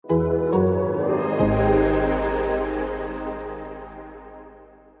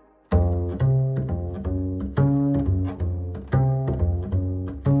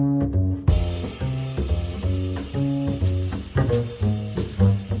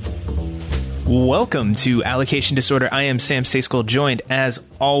Welcome to Allocation Disorder. I am Sam Stayskool, joined as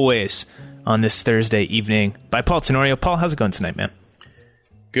always on this Thursday evening by Paul Tenorio. Paul, how's it going tonight, man?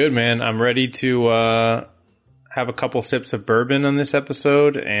 Good, man. I'm ready to have a couple sips of bourbon on this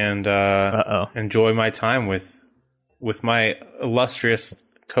episode and enjoy my time with my illustrious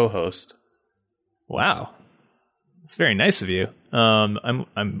co-host. Wow, that's very nice of you.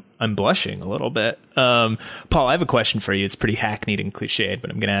 I'm blushing a little bit. Paul, I have a question for you. It's pretty hackneyed and cliched, but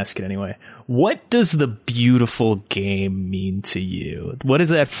I'm going to ask it anyway. What does the beautiful game mean to you? What does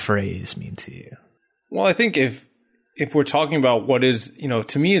that phrase mean to you? Well, I think if we're talking about what is,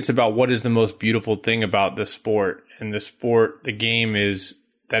 to me, it's about what is the most beautiful thing about the sport. And the game is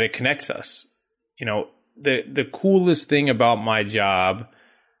that it connects us. The coolest thing about my job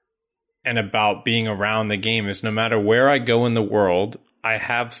and about being around the game is no matter where I go in the world, I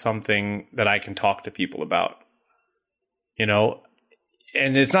have something that I can talk to people about.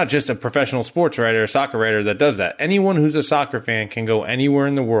 And it's not just a professional sports writer or soccer writer that does that. Anyone who's a soccer fan can go anywhere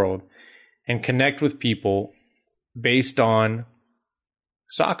in the world and connect with people based on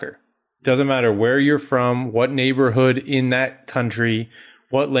soccer. Doesn't matter where you're from, what neighborhood in that country,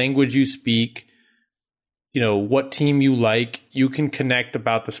 what language you speak, what team you like, you can connect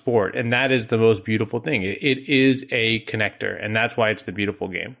about the sport. And that is the most beautiful thing. It is a connector, and that's why it's the beautiful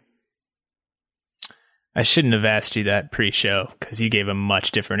game. I shouldn't have asked you that pre-show because you gave a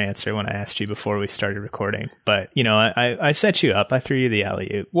much different answer when I asked you before we started recording. But, I set you up. I threw you the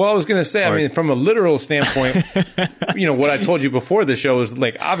alley-oop. Well, I was going to say, from a literal standpoint, what I told you before the show is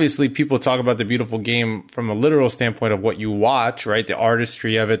obviously people talk about the beautiful game from a literal standpoint of what you watch, right? The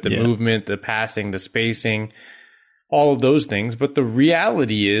artistry of it, the movement, the passing, the spacing, all of those things. But the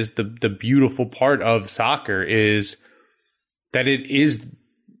reality is the beautiful part of soccer is that it is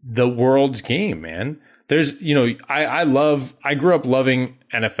the world's game, man. There's, I grew up loving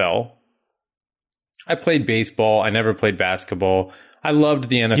NFL. I played baseball. I never played basketball. I loved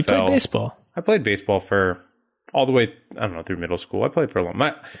the NFL. You played baseball? I played baseball for all the way, through middle school. I played for a long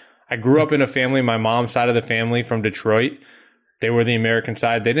time. I grew up in a family, my mom's side of the family from Detroit. They were the American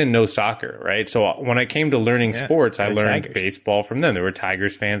side. They didn't know soccer, right? So when I came to learning sports, I learned Tigers. Baseball from them. They were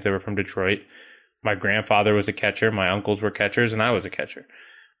Tigers fans. They were from Detroit. My grandfather was a catcher. My uncles were catchers, and I was a catcher.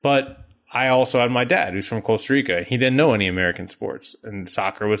 But I also had my dad, who's from Costa Rica. He didn't know any American sports, and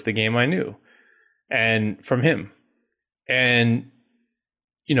soccer was the game I knew, and from him. And,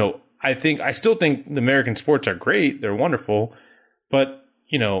 I still think the American sports are great. They're wonderful. But,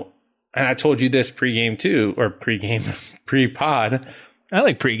 and I told you this pre-game too, or pre-pod. I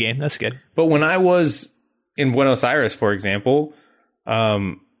like pre-game. That's good. But when I was in Buenos Aires, for example,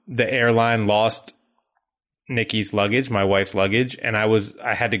 the airline lost Nikki's luggage, my wife's luggage, and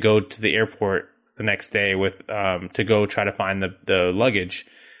I had to go to the airport the next day to go try to find the luggage.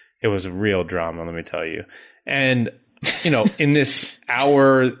 It was a real drama, let me tell you. And in this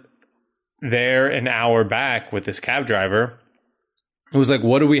hour there, an hour back with this cab driver, it was like,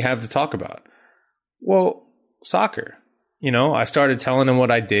 what do we have to talk about? Well, soccer. I started telling him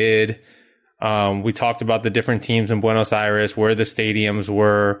what I did. We talked about the different teams in Buenos Aires, where the stadiums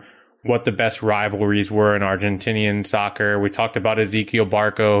were, what the best rivalries were in Argentinian soccer. We talked about Ezequiel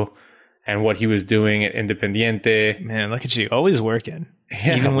Barco and what he was doing at Independiente. Man, look at you, always working,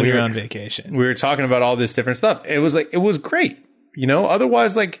 even when you're on vacation. We were talking about all this different stuff. It was great.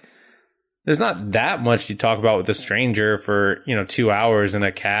 Otherwise, there's not that much you talk about with a stranger for, 2 hours in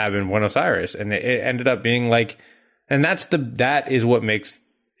a cab in Buenos Aires. And it ended up being and that is what makes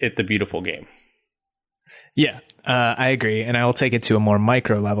it the beautiful game. Yeah, I agree. And I will take it to a more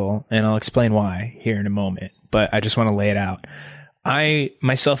micro level, and I'll explain why here in a moment. But I just want to lay it out.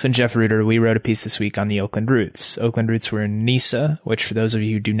 Myself and Jeff Reuter, we wrote a piece this week on the Oakland Roots. Oakland Roots were in NISA, which for those of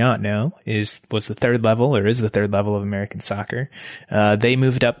you who do not know was the third level, or is the third level of American soccer. They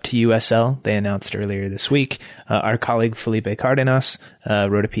moved up to USL. They announced earlier this week. Our colleague Felipe Cardenas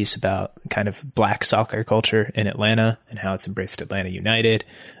wrote a piece about kind of black soccer culture in Atlanta and how it's embraced Atlanta United.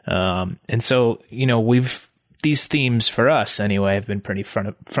 And so, these themes for us anyway have been pretty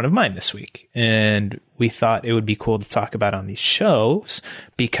front of mind this week. And we thought it would be cool to talk about on these shows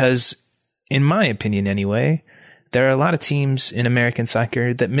because, in my opinion anyway, there are a lot of teams in American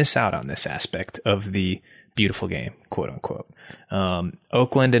soccer that miss out on this aspect of the beautiful game, quote unquote.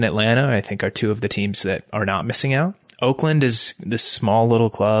 Oakland and Atlanta, I think, are two of the teams that are not missing out. Oakland is this small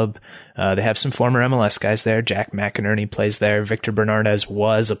little club. They have some former MLS guys there. Jack McInerney plays there. Victor Bernardez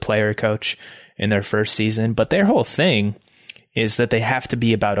was a player coach in their first season, but their whole thing is that they have to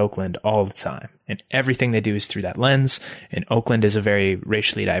be about Oakland all the time. And everything they do is through that lens. And Oakland is a very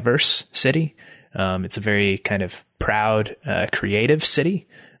racially diverse city. It's a very kind of proud, creative city.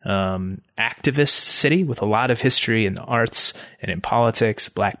 activist city with a lot of history in the arts and in politics.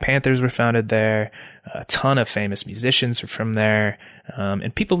 Black Panthers were founded there. A ton of famous musicians are from there.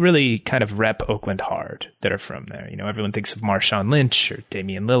 And people really kind of rep Oakland hard that are from there. You know, everyone thinks of Marshawn Lynch or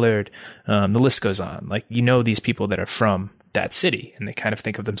Damian Lillard. The list goes on. Like, you know, these people that are from that city, and they kind of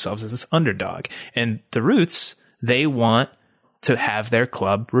think of themselves as this underdog. And the Roots, they want to have their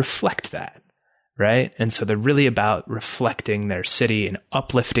club reflect that, right? And so they're really about reflecting their city and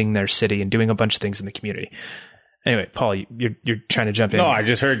uplifting their city and doing a bunch of things in the community. Anyway, Paul, you're trying to jump in. No, I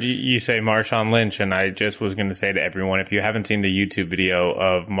just heard you say Marshawn Lynch, and I just was going to say to everyone, if you haven't seen the YouTube video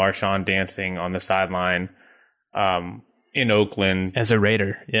of Marshawn dancing on the sideline in Oakland as a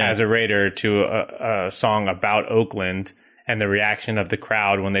Raider, to a song about Oakland and the reaction of the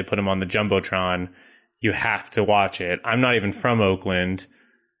crowd when they put him on the Jumbotron, you have to watch it. I'm not even from Oakland,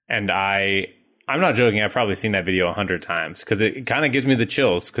 and I'm not joking. I've probably seen that video 100 times because it kind of gives me the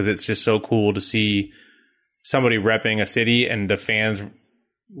chills because it's just so cool to see somebody repping a city and the fans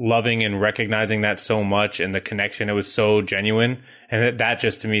loving and recognizing that so much, and the connection. It was so genuine, and that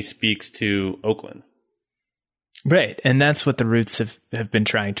just to me speaks to Oakland. Right. And that's what the Roots have been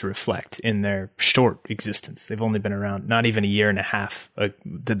trying to reflect in their short existence. They've only been around not even a year and a half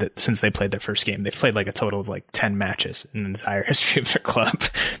since they played their first game. They've played like a total of like 10 matches in the entire history of their club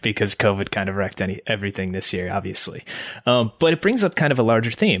because COVID kind of wrecked everything this year, obviously. But it brings up kind of a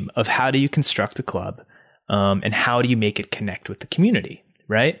larger theme of how do you construct a club, and how do you make it connect with the community,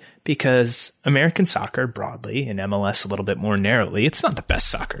 right? Because American soccer broadly, and MLS a little bit more narrowly, it's not the best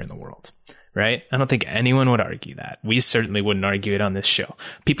soccer in the world. Right? I don't think anyone would argue that. We certainly wouldn't argue it on this show.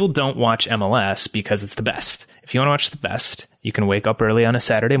 People don't watch MLS because it's the best. If you want to watch the best, you can wake up early on a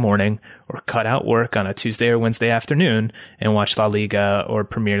Saturday morning or cut out work on a Tuesday or Wednesday afternoon and watch La Liga or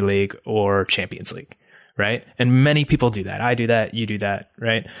Premier League or Champions League. Right? And many people do that. I do that. You do that.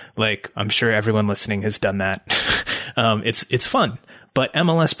 Right? Like, I'm sure everyone listening has done that. It's fun. But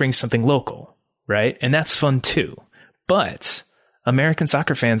MLS brings something local. Right? And that's fun too. But American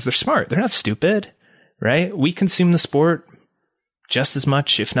soccer fans, they're smart. They're not stupid, right? We consume the sport just as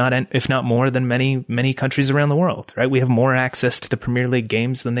much, if not more than many countries around the world, right? We have more access to the Premier League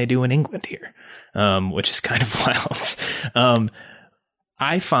games than they do in England here, which is kind of wild.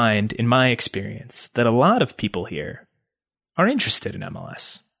 I find in my experience that a lot of people here are interested in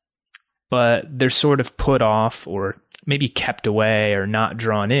MLS, but they're sort of put off or maybe kept away or not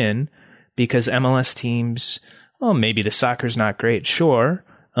drawn in because MLS teams, well, maybe the soccer's not great, sure.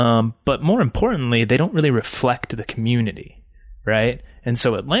 But more importantly, they don't really reflect the community, right? And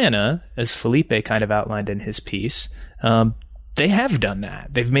so Atlanta, as Felipe kind of outlined in his piece, they have done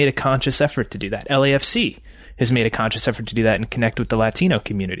that. They've made a conscious effort to do that. LAFC has made a conscious effort to do that and connect with the Latino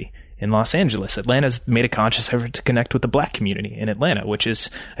community in Los Angeles. Atlanta's made a conscious effort to connect with the Black community in Atlanta, which is,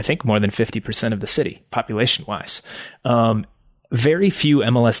 I think, more than 50% of the city, population-wise. Very few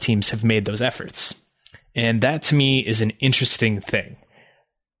MLS teams have made those efforts. And that to me is an interesting thing.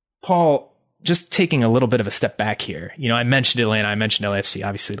 Paul, just taking a little bit of a step back here, you know, I mentioned Atlanta, I mentioned LAFC,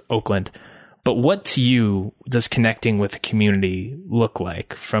 obviously Oakland, but what to you does connecting with the community look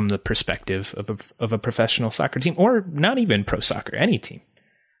like from the perspective of a professional soccer team, or not even pro soccer, any team?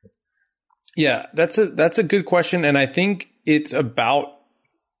 Yeah, that's a good question. And I think it's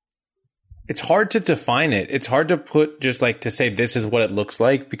hard to define it. It's hard to put just like to say this is what it looks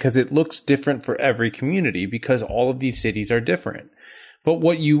like because it looks different for every community because all of these cities are different. But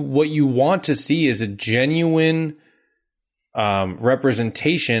what you want to see is a genuine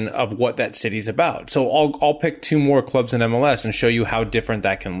representation of what that city's about. So I'll pick two more clubs in MLS and show you how different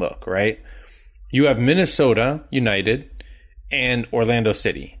that can look, right? You have Minnesota United and Orlando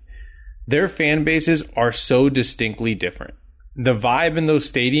City. Their fan bases are so distinctly different. The vibe in those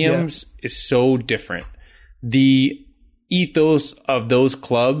stadiums is so different. The ethos of those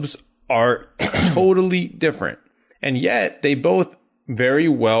clubs are totally different. And yet they both very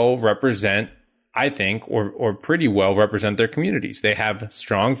well represent, I think, or pretty well represent their communities. They have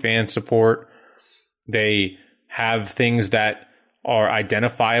strong fan support. They have things that are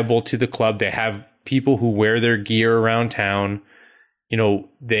identifiable to the club. They have people who wear their gear around town. You know,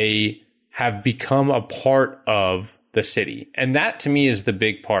 they have become a part of the city. And that to me is the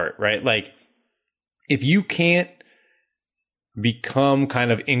big part, right? Like, if you can't become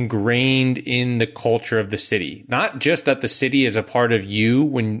kind of ingrained in the culture of the city, not just that the city is a part of you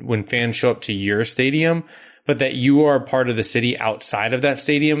when fans show up to your stadium, but that you are a part of the city outside of that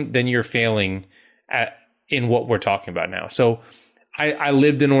stadium, then you're failing in what we're talking about now. So I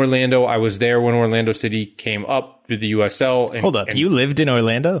lived in Orlando. I was there when Orlando City came up through the USL. Hold up. You lived in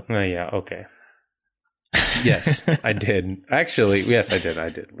Orlando? Yeah. Okay. Yes, I did. Actually, yes, I did. I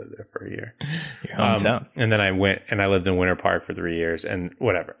did live there for a year. Your hometown. And then I went and I lived in Winter Park for 3 years and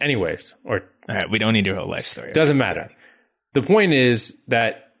whatever. Anyways, All right, we don't need your whole life story. Doesn't matter. The point is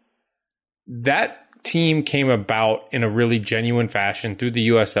that team came about in a really genuine fashion through the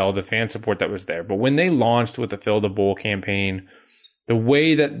USL, the fan support that was there. But when they launched with the Fill the Bowl campaign, the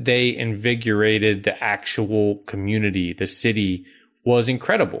way that they invigorated the actual community, the city, was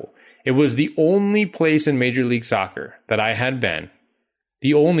incredible. It was the only place in Major League Soccer that I had been.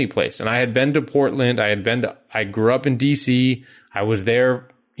 The only place. And I had been to Portland. I grew up in DC. I was there,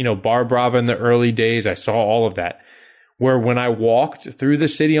 Bar Brava in the early days. I saw all of that. Where when I walked through the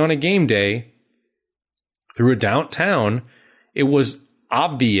city on a game day, through a downtown, it was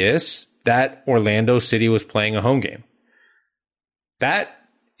obvious that Orlando City was playing a home game. That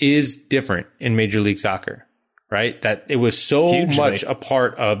is different in Major League Soccer, right? That it was so Hugely. much a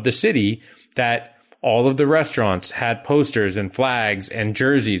part of the city that all of the restaurants had posters and flags and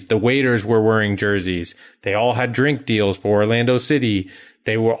jerseys. The waiters were wearing jerseys. They all had drink deals for Orlando City.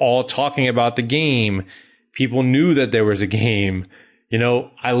 They were all talking about the game. People knew that there was a game.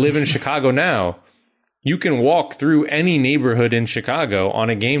 I live in Chicago now. You can walk through any neighborhood in Chicago on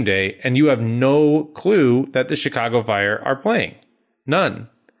a game day and you have no clue that the Chicago Fire are playing. None.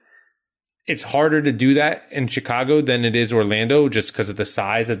 It's harder to do that in Chicago than it is Orlando just because of the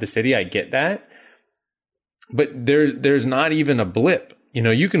size of the city. I get that. But there's not even a blip.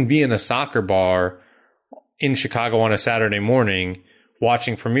 You can be in a soccer bar in Chicago on a Saturday morning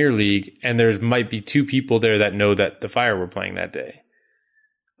watching Premier League and there might be 2 people there that know that the Fire were playing that day.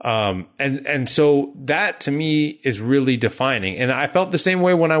 And so that to me is really defining. And I felt the same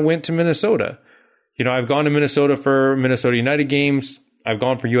way when I went to Minnesota. I've gone to Minnesota for Minnesota United games. I've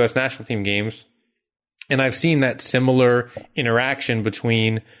gone for U.S. national team games. And I've seen that similar interaction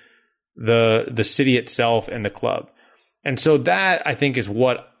between the city itself and the club. And so that I think is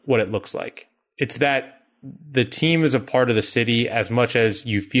what it looks like. It's that the team is a part of the city as much as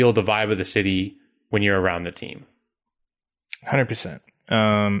you feel the vibe of the city when you're around the team. 100%.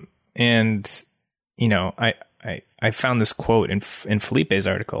 And I found this quote in Felipe's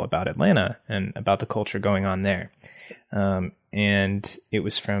article about Atlanta and about the culture going on there. And it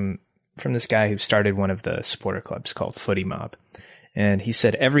was from this guy who started one of the supporter clubs called Footy Mob. And he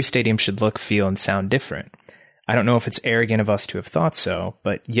said, every stadium should look, feel, and sound different. I don't know if it's arrogant of us to have thought so,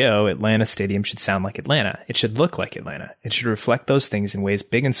 but Atlanta Stadium should sound like Atlanta. It should look like Atlanta. It should reflect those things in ways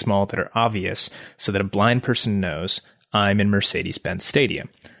big and small that are obvious so that a blind person knows I'm in Mercedes-Benz Stadium.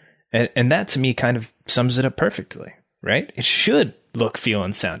 And that to me kind of sums it up perfectly, right? It should look, feel,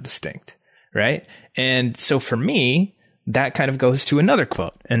 and sound distinct, right? And so for me, that kind of goes to another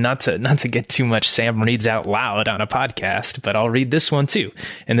quote, and not to get too much Sam reads out loud on a podcast, but I'll read this one too.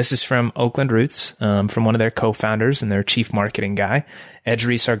 And this is from Oakland Roots, from one of their co-founders and their chief marketing guy,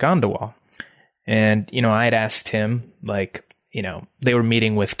 Edris Argondawal. And, I had asked him, they were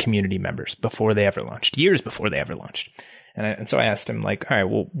meeting with community members before they ever launched, years before they ever launched. And so I asked him, all right,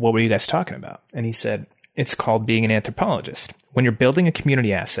 well, what were you guys talking about? And he said, it's called being an anthropologist. When you're building a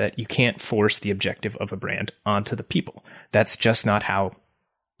community asset, you can't force the objective of a brand onto the people. That's just not how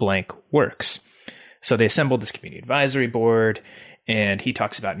blank works. So they assembled this community advisory board, and he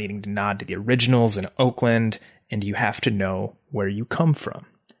talks about needing to nod to the originals in Oakland, and you have to know where you come from,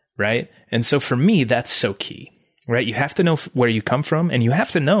 right? And so for me, that's so key, right? You have to know where you come from, and you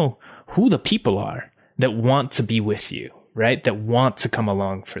have to know who the people are that want to be with you, right? That want to come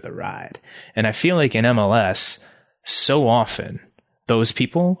along for the ride. And I feel like in MLS, so often those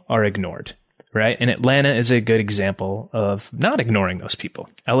people are ignored, right? And Atlanta is a good example of not ignoring those people.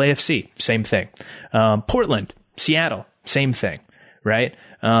 LAFC, same thing. Portland, Seattle, same thing, right?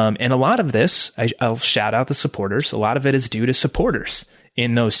 And a lot of this, I'll shout out the supporters. A lot of it is due to supporters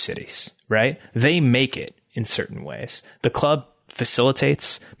in those cities, right? They make it in certain ways. The club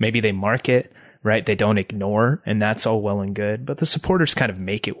facilitates, maybe they market, right? They don't ignore, and that's all well and good, but the supporters kind of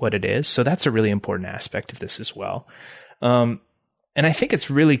make it what it is. So that's a really important aspect of this as well. And I think it's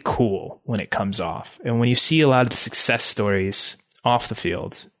really cool when it comes off. And when you see a lot of the success stories off the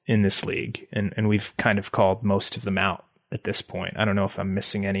field in this league, and we've kind of called most of them out at this point. I don't know if I'm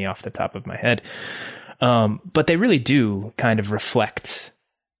missing any off the top of my head. But they really do kind of reflect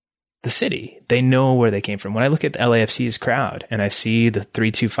the city. They know where they came from. When I look at the LAFC's crowd and I see the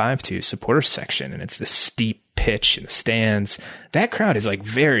 3252 supporter section and it's the steep pitch in the stands, that crowd is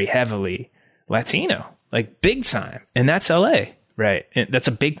very heavily Latino, big time. And that's LA, right? And that's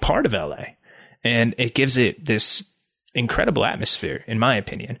a big part of LA. And it gives it this incredible atmosphere, in my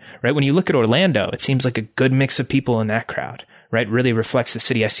opinion, right? When you look at Orlando, it seems like a good mix of people in that crowd, right? Really reflects the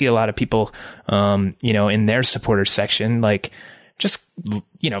city. I see a lot of people, in their supporters section, like just,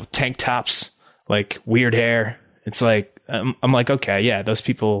 tank tops, like weird hair. It's like, I'm like, okay, yeah, those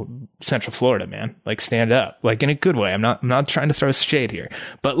people, Central Florida, man, like stand up, like in a good way. I'm not trying to throw shade here,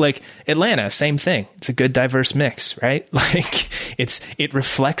 but like Atlanta, same thing. It's a good diverse mix, right? Like it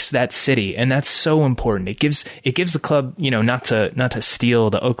reflects that city, and that's so important. It gives the club, not to steal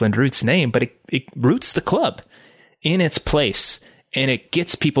the Oakland Roots name, but it roots the club in its place, and it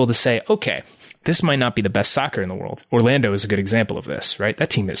gets people to say, okay, this might not be the best soccer in the world. Orlando is a good example of this, right? That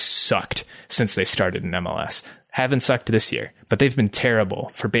team has sucked since they started in MLS. Haven't sucked this year, but they've been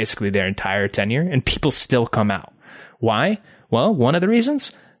terrible for basically their entire tenure, and people still come out. Why? Well, one of the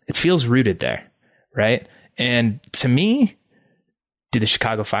reasons, it feels rooted there, right? And to me, do the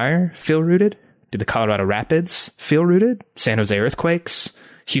Chicago Fire feel rooted? Do the Colorado Rapids feel rooted? San Jose Earthquakes?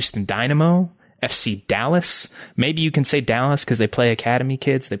 Houston Dynamo? FC Dallas? Maybe you can say Dallas because they play academy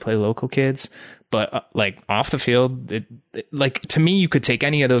kids, they play local kids, but like off the field, like to me, you could take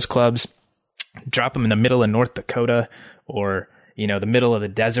any of those clubs, drop them in the middle of North Dakota, or, the middle of the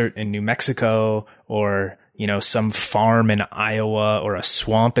desert in New Mexico, or, some farm in Iowa, or a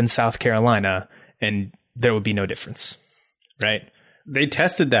swamp in South Carolina, and there would be no difference, right? They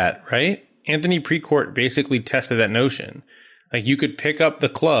tested that, right? Anthony Precourt basically tested that notion. Like you could pick up the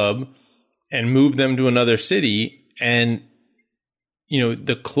club and move them to another city, and,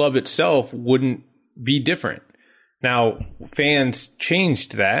 the club itself wouldn't be different. Now, fans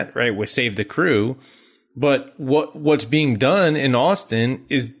changed that, right, with Save the Crew, but what's being done in Austin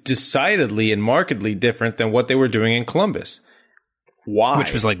is decidedly and markedly different than what they were doing in Columbus. Why?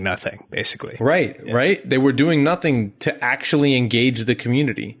 Which was like nothing, basically. Right, yeah. Right? They were doing nothing to actually engage the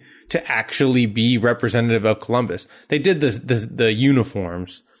community, to actually be representative of Columbus. They did the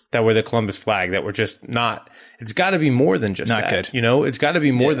uniforms that were the Columbus flag that were just not, it's got to be more than just not that. Good. It's got to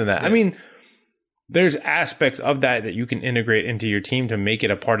be more than that. Yeah. I mean, there's aspects of that you can integrate into your team to make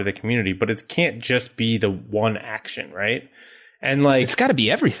it a part of the community, but it can't just be the one action, right? And like, it's got to be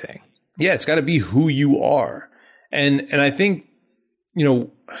everything. Yeah, it's got to be who you are. And I think,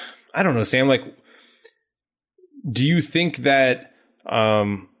 I don't know, Sam, like, do you think that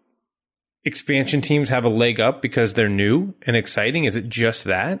expansion teams have a leg up because they're new and exciting? Is it just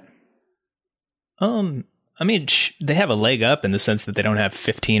that? I mean, they have a leg up in the sense that they don't have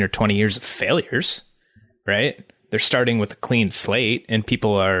 15 or 20 years of failures, right? They're starting with a clean slate, and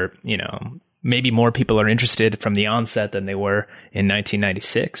people are, maybe more people are interested from the onset than they were in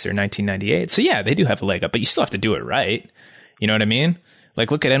 1996 or 1998. So yeah, they do have a leg up, but you still have to do it right. You know what I mean?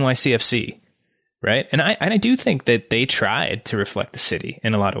 Like, look at NYCFC, right? And I do think that they tried to reflect the city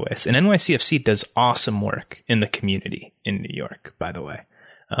in a lot of ways. And NYCFC does awesome work in the community in New York, by the way.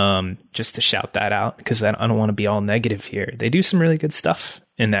 Just to shout that out, because I don't want to be all negative here. They do some really good stuff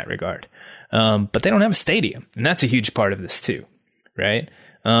in that regard. But they don't have a stadium, and that's a huge part of this too, right?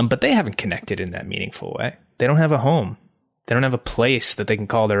 But they haven't connected in that meaningful way. They don't have a home. They don't have a place that they can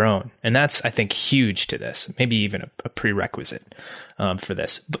call their own. And that's, I think, huge to this, maybe even a prerequisite, for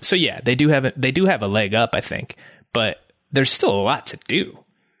this. So yeah, they do have a leg up, I think, but there's still a lot to do,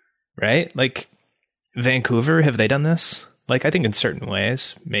 right? Like Vancouver, have they done this? Like, I think in certain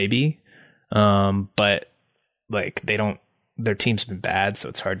ways, maybe. But like their team's been bad, so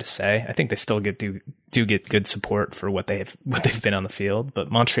it's hard to say. I think they still do get good support for what they've been on the field.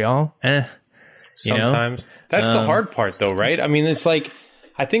 But Montreal, sometimes. That's the hard part though, right? I mean, it's like,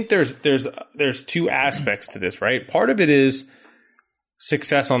 I think there's two aspects to this, right? Part of it is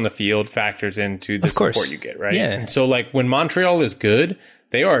success on the field factors into the support you get, right? Yeah. And so like when Montreal is good,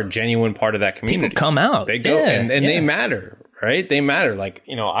 they are a genuine part of that community. People come out. They go and they matter, right? They matter. Like,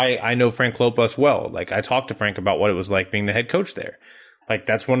 I know Frank Lopez well. Like, I talked to Frank about what it was like being the head coach there. Like,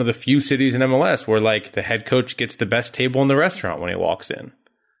 that's one of the few cities in MLS where like the head coach gets the best table in the restaurant when he walks in.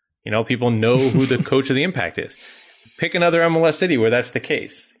 People know who the coach of the Impact is. Pick another MLS city where that's the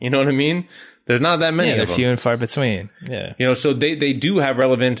case. You know what I mean? There's not that many of them. They're few and far between. Yeah. So they do have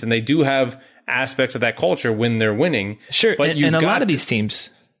relevance, and they do have aspects of that culture when they're winning. Sure. But and a lot of these teams.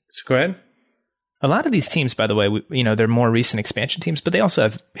 Go ahead. A lot of these teams, by the way, they're more recent expansion teams, but they also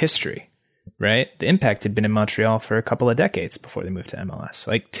have history, right? The Impact had been in Montreal for a couple of decades before they moved to MLS.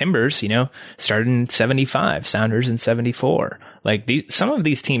 Like Timbers, started in 75, Sounders in 74. Like some of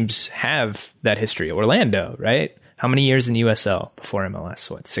these teams have that history. Orlando, right? How many years in USL before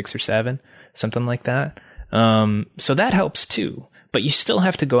MLS? 6 or 7? Something like that. So that helps too. But you still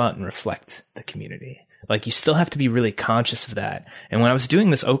have to go out and reflect the community. Like, you still have to be really conscious of that. And when I was doing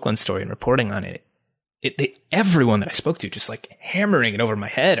this Oakland story and reporting on it, everyone that I spoke to just like hammering it over my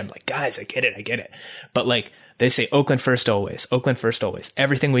head. I'm like, guys, I get it. But like they say, Oakland first always.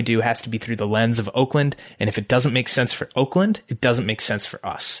 Everything we do has to be through the lens of Oakland. And if it doesn't make sense for Oakland, it doesn't make sense for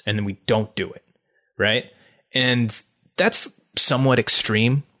us. And then we don't do it. Right. And that's somewhat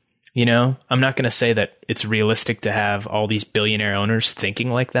extreme. You know, I'm not going to say that it's realistic to have all these billionaire owners thinking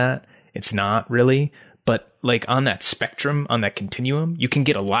like that. It's not really. But like on that spectrum, on that continuum, you can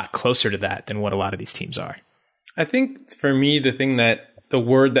get a lot closer to that than what a lot of these teams are. I think for me, the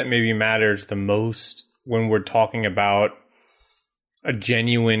word that maybe matters the most when we're talking about a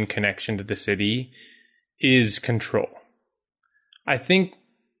genuine connection to the city is control. I think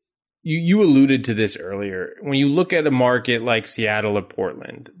you alluded to this earlier. When you look at a market like Seattle or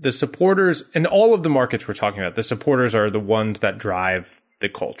Portland, the supporters, and all of the markets we're talking about, the supporters are the ones that drive the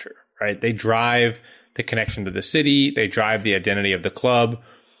culture, right? They drive the connection to the city. They drive the identity of the club.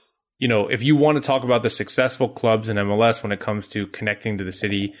 You know, if you want to talk about the successful clubs in MLS when it comes to connecting to the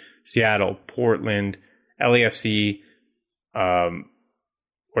city, Seattle, Portland, LAFC,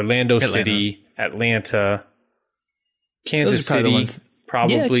 Orlando City, Atlanta, Kansas City,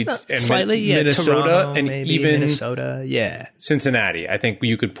 probably, and slightly, Minnesota, Toronto, and maybe, even Minnesota, Cincinnati. I think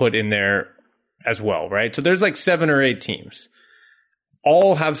you could put in there as well, right? So there's like 7 or 8 teams.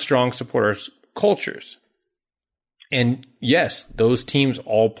 All have strong supporters cultures. And yes, those teams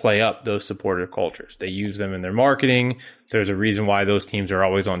all play up those supporter cultures. They use them in their marketing. There's a reason why those teams are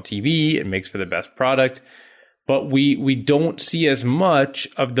always on TV. It makes for the best product. But we don't see as much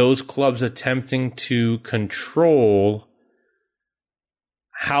of those clubs attempting to control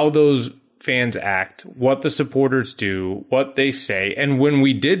how those fans act, what the supporters do, what they say. And when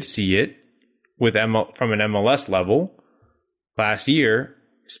we did see it with from an MLS level last year,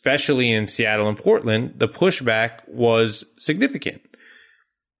 especially in Seattle and Portland, the pushback was significant.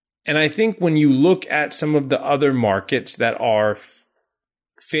 And I think when you look at some of the other markets that are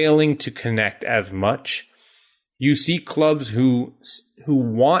failing to connect as much, you see clubs who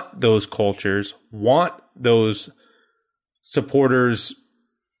want those cultures, want those supporters'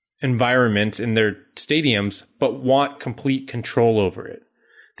 environments in their stadiums, but want complete control over it.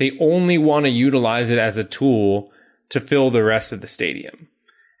 They only want to utilize it as a tool to fill the rest of the stadium.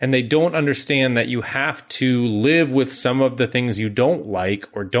 And they don't understand that you have to live with some of the things you don't like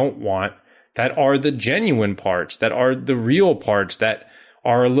or don't want that are the genuine parts, that are the real parts, that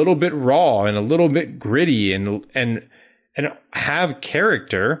are a little bit raw and a little bit gritty and have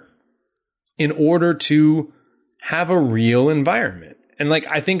character in order to have a real environment. And like,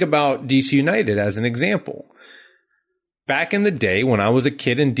 I think about DC United as an example. Back in the day when I was a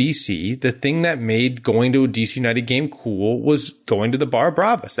kid in DC, the thing that made going to a DC United game cool was going to the Bar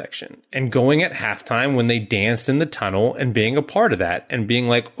Brava section and going at halftime when they danced in the tunnel and being a part of that and being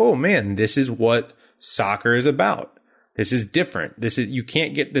like, oh man, this is what soccer is about. This is different. You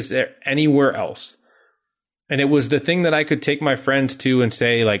can't get this anywhere else. And it was the thing that I could take my friends to and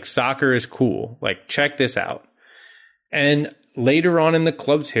say, like, soccer is cool. Like, check this out. And later on in the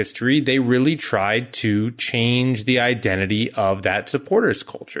club's history, they really tried to change the identity of that supporters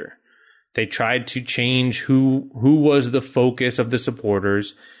culture. They tried to change who was the focus of the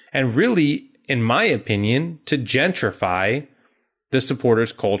supporters and really, in my opinion, to gentrify the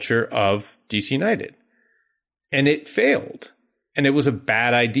supporters culture of DC United. And it failed. And it was a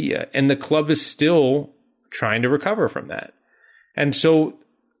bad idea. And the club is still trying to recover from that. And so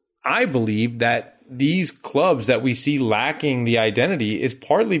I believe that these clubs that we see lacking the identity is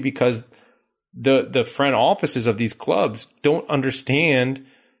partly because the front offices of these clubs don't understand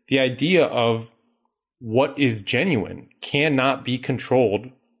the idea of what is genuine cannot be controlled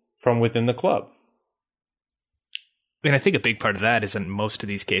from within the club. And I think a big part of that is in most of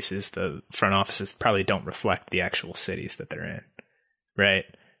these cases, the front offices probably don't reflect the actual cities that they're in, right?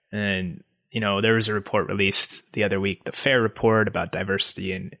 And, you know, there was a report released the other week, the FAIR report about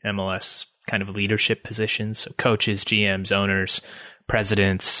diversity in MLS kind of leadership positions, so coaches, GMs, owners,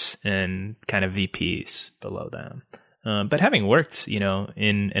 presidents, and kind of VPs below them. But having worked, you know,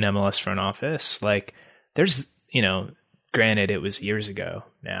 in an MLS front office, like there's, you know, granted, it was years ago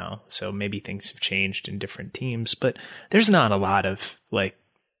now, so maybe things have changed in different teams, but there's not a lot of like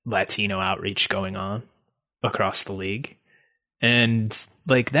Latino outreach going on across the league. And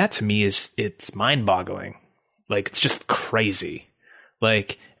like that to me it's mind boggling. Like it's just crazy.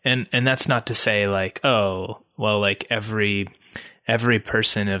 Like, and that's not to say like, oh, well, like every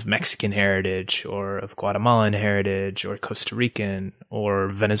person of Mexican heritage or of Guatemalan heritage or Costa Rican or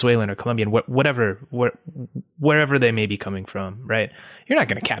Venezuelan or Colombian, wherever they may be coming from, right? You're not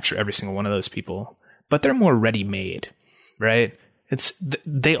going to capture every single one of those people, but they're more ready-made, right?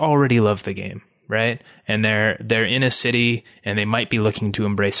 They already love the game. right? And they're in a city and they might be looking to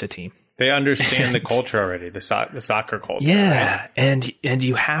embrace a team. They understand the culture already, the soccer culture. Yeah, right? and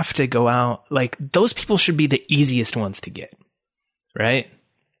you have to go out, like, those people should be the easiest ones to get, right?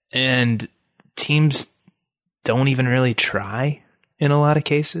 And teams don't even really try in a lot of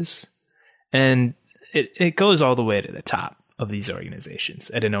cases. And it goes all the way to the top of these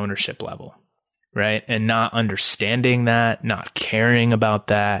organizations at an ownership level, right? And not understanding that, not caring about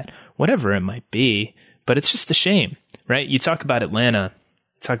that, whatever it might be. But it's just a shame, right? You talk about Atlanta,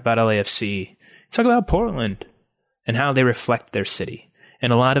 talk about LAFC, talk about Portland and how they reflect their city.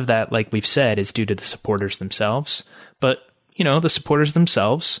 And a lot of that, like we've said, is due to the supporters themselves. But, you know, the supporters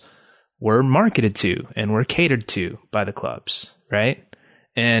themselves were marketed to and were catered to by the clubs, right?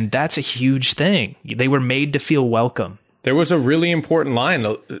 And that's a huge thing. They were made to feel welcome. There was a really important line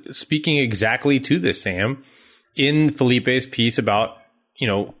speaking exactly to this, Sam, in Felipe's piece about, you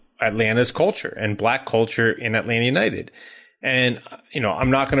know, Atlanta's culture and black culture in Atlanta United. And, you know,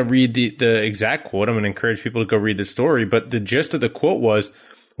 I'm not going to read the exact quote. I'm going to encourage people to go read the story. But the gist of the quote was,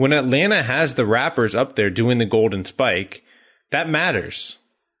 when Atlanta has the rappers up there doing the Golden Spike, that matters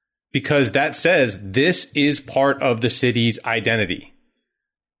because that says this is part of the city's identity.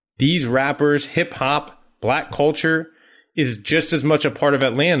 These rappers, hip hop, black culture is just as much a part of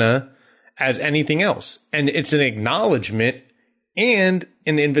Atlanta as anything else. And it's an acknowledgement and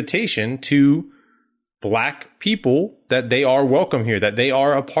an invitation to black people that they are welcome here, that they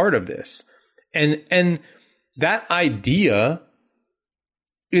are a part of this. And that idea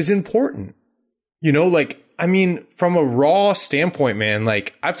is important. You know, like, I mean, from a raw standpoint, man,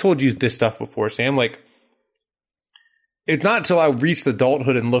 like, I've told you this stuff before, Sam, like, it's not until I reached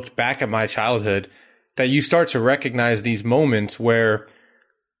adulthood and looked back at my childhood that you start to recognize these moments where,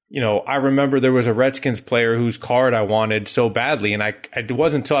 you know, I remember there was a Redskins player whose card I wanted so badly. And it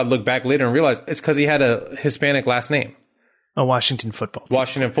wasn't until I looked back later and realized it's because he had a Hispanic last name. A Washington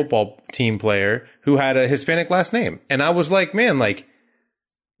football team player who had a Hispanic last name. And I was like, man, like,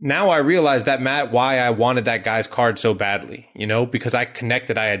 now I realize that, Matt, why I wanted that guy's card so badly, you know, because I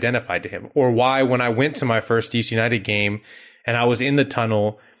identified to him. Or why when I went to my first DC United game and I was in the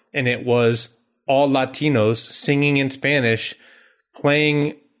tunnel and it was all Latinos singing in Spanish,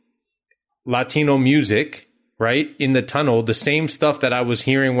 playing Latino music, right, in the tunnel, the same stuff that I was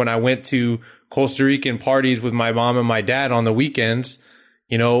hearing when I went to Costa Rican parties with my mom and my dad on the weekends,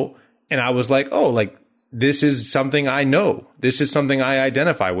 you know, and I was like, oh, like, this is something I know. This is something I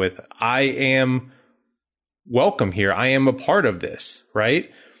identify with. I am welcome here. I am a part of this, right?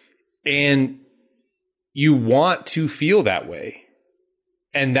 And you want to feel that way.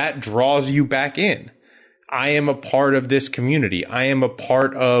 And that draws you back in. I am a part of this community. I am a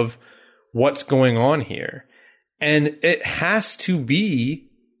part of what's going on here. And it has to be,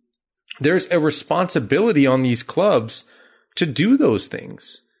 there's a responsibility on these clubs to do those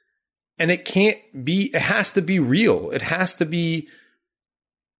things. And it has to be real. It has to be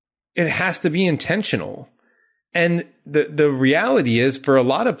intentional. And the reality is, for a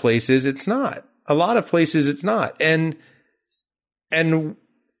lot of places, it's not. And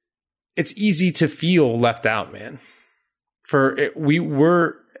it's easy to feel left out, man.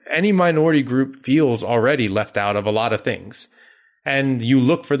 Any minority group feels already left out of a lot of things. And you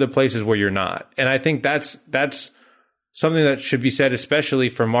look for the places where you're not. And I think that's something that should be said, especially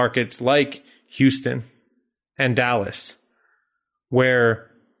for markets like Houston and Dallas, where,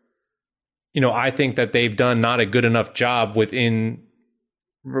 you know, I think that they've done not a good enough job within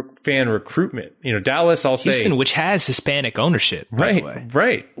fan recruitment. You know, Dallas, I'll say, Houston, which has Hispanic ownership, by the way.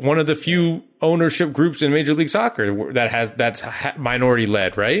 Right. One of the few ownership groups in Major League Soccer that's minority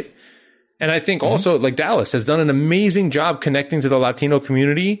led, right? And I think also, like, Dallas has done an amazing job connecting to the Latino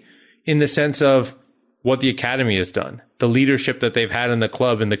community in the sense of what the academy has done, the leadership that they've had in the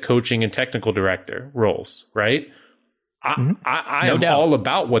club and the coaching and technical director roles, right? I am all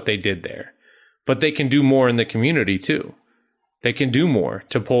about what they did there, but they can do more in the community too. They can do more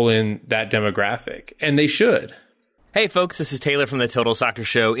to pull in that demographic, and they should. Hey folks, this is Taylor from the Total Soccer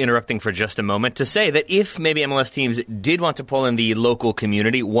Show, interrupting for just a moment to say that if maybe MLS teams did want to pull in the local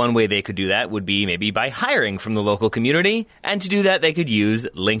community, one way they could do that would be maybe by hiring from the local community. And to do that, they could use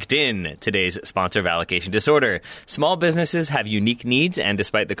LinkedIn, today's sponsor of Allocation Disorder. Small businesses have unique needs, and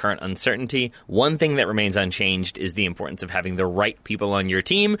despite the current uncertainty, one thing that remains unchanged is the importance of having the right people on your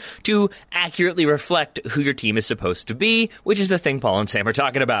team to accurately reflect who your team is supposed to be, which is the thing Paul and Sam are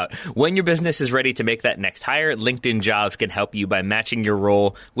talking about. When your business is ready to make that next hire, LinkedIn Jobs can help you by matching your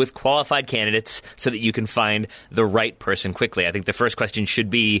role with qualified candidates so that you can find the right person quickly. I think the first question should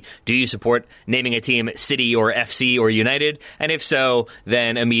be, do you support naming a team City or FC or United? And if so,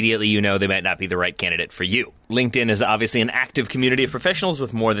 then immediately you know they might not be the right candidate for you. LinkedIn is obviously an active community of professionals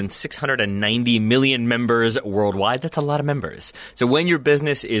with more than 690 million members worldwide. That's a lot of members. So when your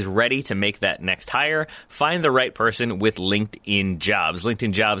business is ready to make that next hire, find the right person with LinkedIn Jobs.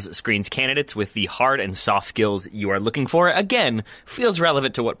 LinkedIn Jobs screens candidates with the hard and soft skills you are looking for. Again, feels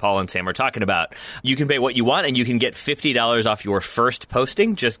relevant to what Paul and Sam are talking about. You can pay what you want and you can get $50 off your first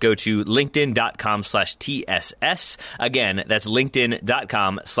posting. Just go to linkedin.com/TSS. Again, that's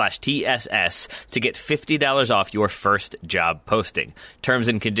linkedin.com/TSS to get $50 off your first job posting. Terms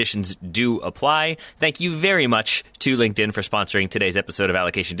and conditions do apply. Thank you very much to LinkedIn for sponsoring today's episode of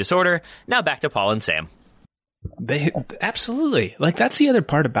Allocation Disorder. Now back to Paul and Sam. They absolutely, like, that's the other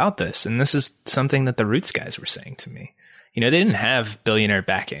part about this. And this is something that the Roots guys were saying to me. You know, they didn't have billionaire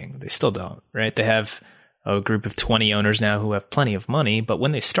backing. They still don't, right? They have a group of 20 owners now who have plenty of money. But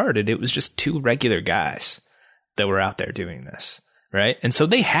when they started, it was just 2 regular guys that were out there doing this. Right. And so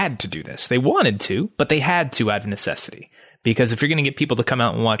they had to do this. They wanted to, but they had to out of necessity. Because if you're going to get people to come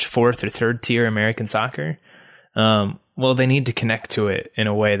out and watch 4th or 3rd tier American soccer, well, they need to connect to it in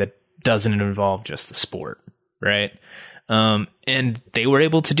a way that doesn't involve just the sport. Right. And they were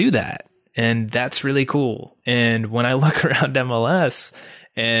able to do that. And that's really cool. And when I look around MLS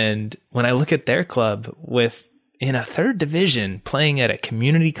and when I look at their club in a 3rd division playing at a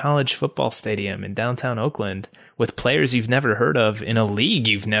community college football stadium in downtown Oakland with players you've never heard of in a league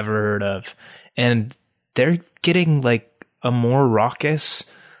you've never heard of. And they're getting like a more raucous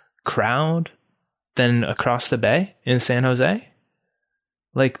crowd than across the bay in San Jose.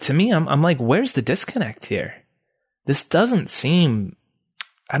 Like, to me, I'm like, where's the disconnect here? This doesn't seem,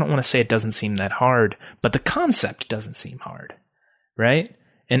 I don't want to say it doesn't seem that hard, but the concept doesn't seem hard, right?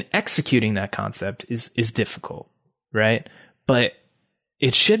 And executing that concept is difficult, right? But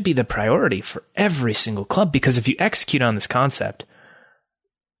it should be the priority for every single club, because if you execute on this concept,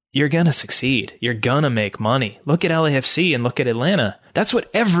 you're going to succeed. You're going to make money. Look at LAFC and look at Atlanta. That's what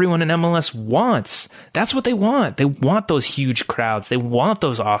everyone in MLS wants. That's what they want. They want those huge crowds. They want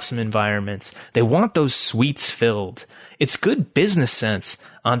those awesome environments. They want those suites filled. It's good business sense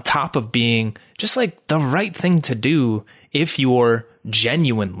on top of being just like the right thing to do if you're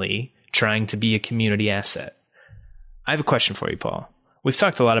genuinely trying to be a community asset. I have a question for you, Paul. We've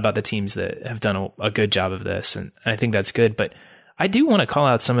talked a lot about the teams that have done a good job of this, and I think that's good, but I do want to call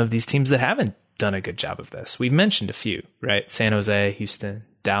out some of these teams that haven't done a good job of this. We've mentioned a few, right? San Jose, Houston,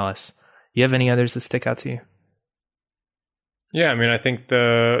 Dallas. You have any others that stick out to you? Yeah, I mean, I think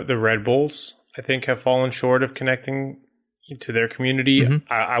the Red Bulls, I think, have fallen short of connecting to their community.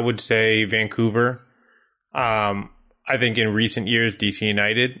 Mm-hmm. I would say Vancouver. I think in recent years, DC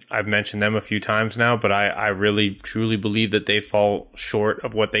United, I've mentioned them a few times now, but I really, truly believe that they fall short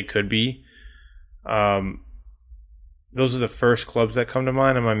of what they could be. Those are the first clubs that come to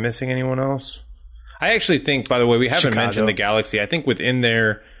mind. Am I missing anyone else? I actually think, by the way, we haven't mentioned the Galaxy. I think within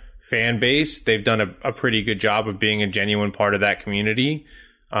their fan base, they've done a pretty good job of being a genuine part of that community.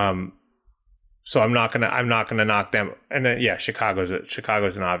 So I'm not gonna knock them. And then, yeah, Chicago's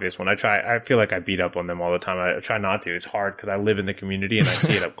an obvious one. I feel like I beat up on them all the time. I try not to. It's hard because I live in the community and I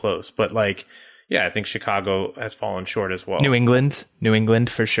see it up close. But like, yeah, I think Chicago has fallen short as well. New England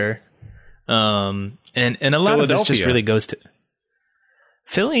for sure. And a lot of this just really goes to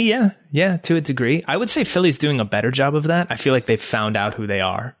Philly. Yeah, to a degree. I would say Philly's doing a better job of that. I feel like they've found out who they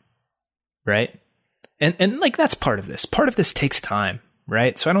are, right? And like, that's part of this. Part of this takes time,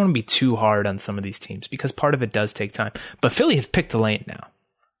 right? So I don't want to be too hard on some of these teams because part of it does take time. But Philly have picked a lane now,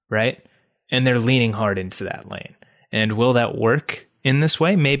 right? And they're leaning hard into that lane. And will that work in this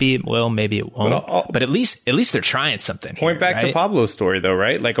way? Maybe it will, maybe it won't. But at least they're trying something. Point back to Pablo's story, though,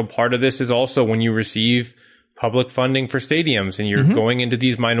 right? Like, a part of this is also when you receive public funding for stadiums and you're going into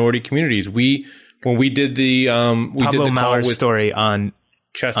these minority communities. When we did the Pablo Maller's story on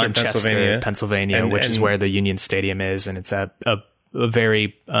Chester, Pennsylvania, which is where the Union Stadium is, and it's a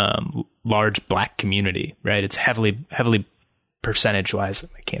very large black community, right? It's heavily percentage wise.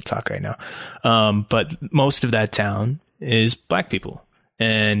 I can't talk right now, but most of that town is black people,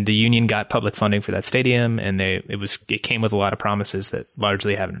 and the Union got public funding for that stadium, and it came with a lot of promises that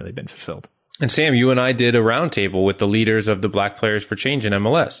largely haven't really been fulfilled. And Sam, you and I did a roundtable with the leaders of the Black Players for Change in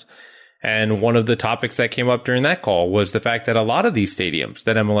MLS. And one of the topics that came up during that call was the fact that a lot of these stadiums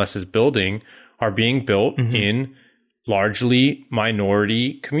that MLS is building are being built in largely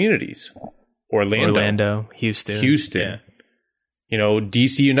minority communities. Orlando, Houston. Yeah.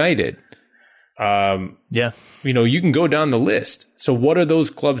 DC United. Yeah. You can go down the list. So what are those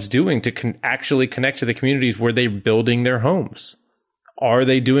clubs doing to actually connect to the communities where they're building their homes? Are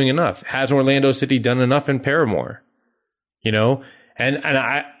they doing enough? Has Orlando City done enough in Paramore? And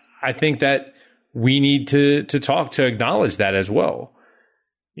I think that we need to talk to acknowledge that as well.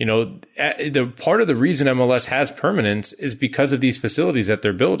 The part of the reason MLS has permanence is because of these facilities that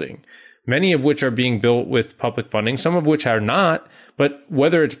they're building, many of which are being built with public funding, some of which are not. But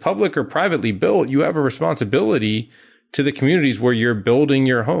whether it's public or privately built, you have a responsibility to the communities where you're building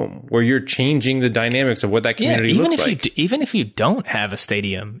your home, where you're changing the dynamics of what that community looks like. Even if you don't have a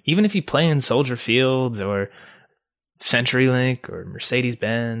stadium, even if you play in Soldier Field or CenturyLink or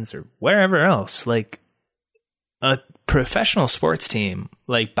Mercedes-Benz or wherever else, like a professional sports team,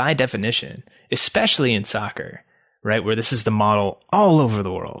 like by definition, especially in soccer, right, where this is the model all over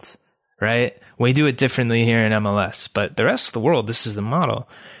the world, right? We do it differently here in MLS, but the rest of the world, this is the model,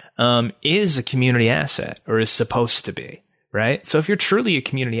 is a community asset, or is supposed to be, right? So if you're truly a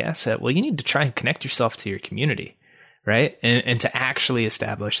community asset, well, you need to try and connect yourself to your community, right? And to actually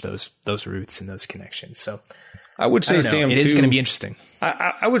establish those roots and those connections. So I would say, Sam, it is going to be interesting.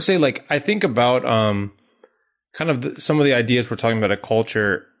 I would say, I think about kind of some of the ideas we're talking about, a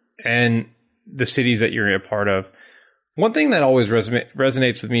culture and the cities that you're a part of. One thing that always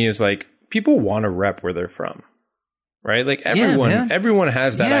resonates with me is people want to rep where they're from, right? Everyone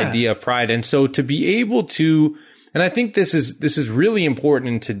has that idea of pride. And so to be able to, and I think this is really important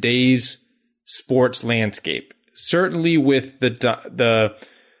in today's sports landscape, certainly with the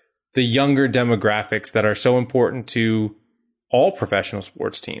younger demographics that are so important to all professional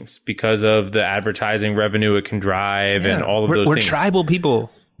sports teams because of the advertising revenue it can drive and all of those things. We're tribal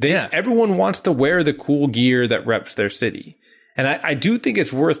people. Everyone wants to wear the cool gear that reps their city. And I do think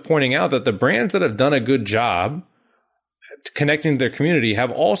it's worth pointing out that the brands that have done a good job connecting to their community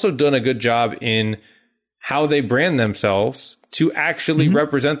have also done a good job in how they brand themselves to actually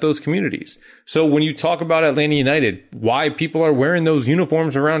represent those communities. So when you talk about Atlanta United, why people are wearing those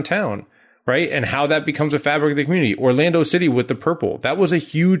uniforms around town, right? And how that becomes a fabric of the community. Orlando City with the purple, that was a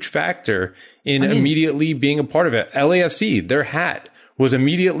huge factor in immediately being a part of it. LAFC, their hat was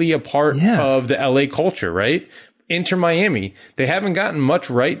immediately a part of the LA culture, right? Inter Miami, they haven't gotten much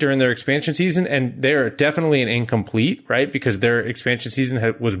right during their expansion season, and they're definitely an incomplete, right? Because their expansion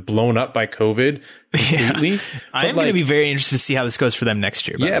season was blown up by COVID completely. I am going to be very interested to see how this goes for them next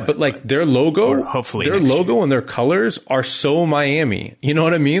year. But their logo, hopefully their logo and their colors are so Miami. You know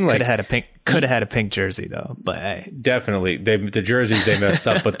what I mean? Could have had a pink jersey though, but hey. Definitely the jerseys they messed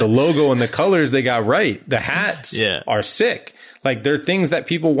up, but the logo and the colors they got right. The hats are sick. They're things that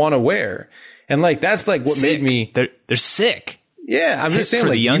people want to wear. And that's what sick. made me. They're sick. Yeah, I'm just saying,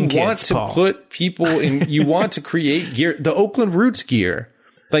 the young you kids, want to Paul. put people in. You want to create gear, the Oakland Roots gear.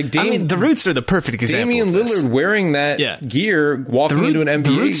 The Roots are the perfect example. Damian Lillard wearing that gear, walking into an NBA.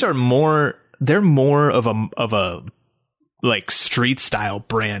 The Roots are more. They're more of a street style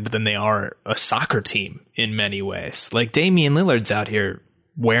brand than they are a soccer team in many ways. Damian Lillard's out here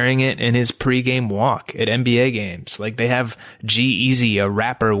wearing it in his pregame walk at NBA games. They have G-Eazy, a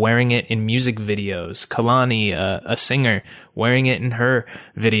rapper, wearing it in music videos. Kalani, a singer, wearing it in her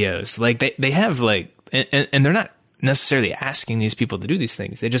videos. They have and they're not necessarily asking these people to do these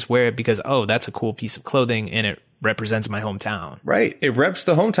things. They just wear it because, that's a cool piece of clothing and it represents my hometown. Right. It reps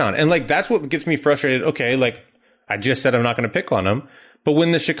the hometown. And that's what gets me frustrated. Okay. I just said I'm not going to pick on them, but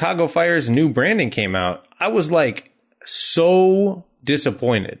when the Chicago Fire's new branding came out, I was so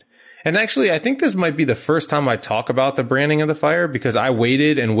disappointed. And actually, I think this might be the first time I talk about the branding of the Fire, because I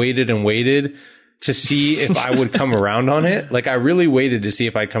waited and waited and waited to see if I would come around on it. I really waited to see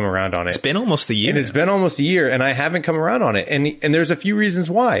if I'd come around on it. It's been almost a year. And it's been almost a year, and I haven't come around on it. And there's a few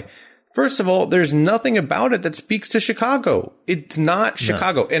reasons why. First of all, there's nothing about it that speaks to Chicago. It's not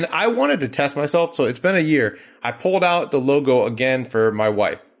Chicago. And I wanted to test myself, so it's been a year. I pulled out the logo again for my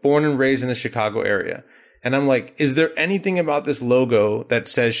wife, born and raised in the Chicago area. And I'm like, is there anything about this logo that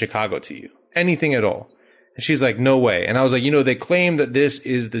says Chicago to you? Anything at all? And she's like, no way. And I was like, they claim that this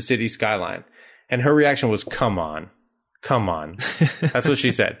is the city skyline. And her reaction was, come on. That's what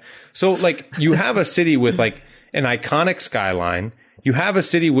she said. So you have a city with an iconic skyline. You have a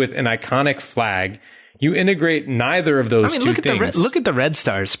city with an iconic flag. You integrate neither of those two things. Look at the Red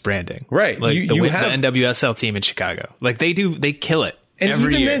Stars branding. Right. You have the NWSL team in Chicago. They kill it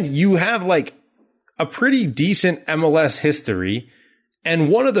every year. And even then, you have a pretty decent MLS history. And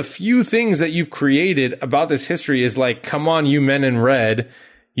one of the few things that you've created about this history is come on, you men in red,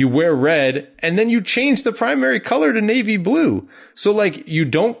 you wear red, and then you change the primary color to navy blue. So you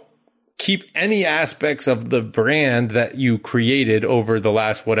don't keep any aspects of the brand that you created over the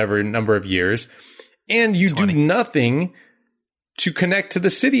last whatever number of years, and you 20. do nothing to connect to the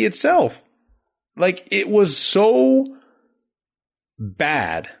city itself. Like, it was so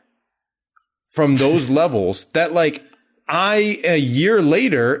bad from those levels that, like, I, a year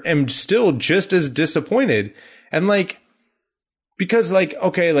later, am still just as disappointed. And, like, because, like,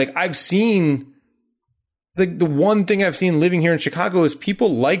 okay, like, I've seen, the one thing I've seen living here in Chicago is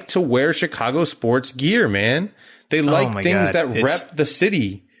people like to wear Chicago sports gear, man. They like things that rep the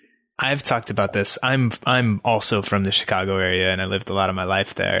city. I've talked about this. I'm also from the Chicago area, and I lived a lot of my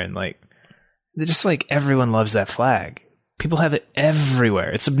life there. And like, they're just like, everyone loves that flag. People have it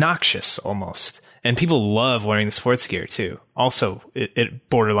everywhere. It's obnoxious almost, and people love wearing the sports gear too. Also, it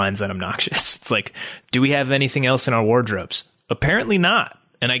borderlines on obnoxious. It's like, do we have anything else in our wardrobes? Apparently not.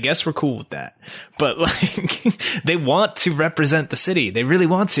 And I guess we're cool with that. But like, they want to represent the city. They really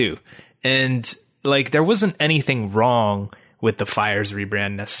want to. And like, there wasn't anything wrong with the Fires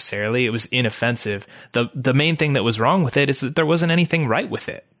rebrand necessarily. It was inoffensive. The main thing that was wrong with it is that there wasn't anything right with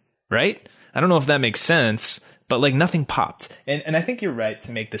it. Right? I don't know if that makes sense, but like, nothing popped. And I think you're right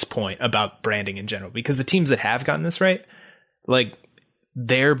to make this point about branding in general, because the teams that have gotten this right, like,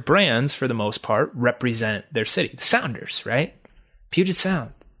 their brands for the most part represent their city. The Sounders, right? Puget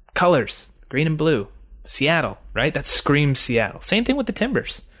Sound, colors, green and blue. Seattle, right? That screams Seattle. Same thing with the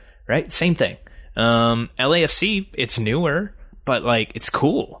Timbers, right? Same thing. LAFC, it's newer, but like, it's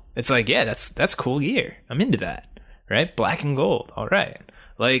cool. It's like, yeah, that's cool gear. I'm into that, right? Black and gold. All right.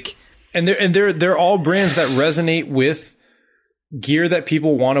 Like, and they're all brands that resonate with gear that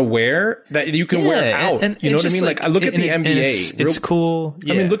people want to wear, that you can wear out. And you know what I mean? Like, I look at the NBA. It's cool.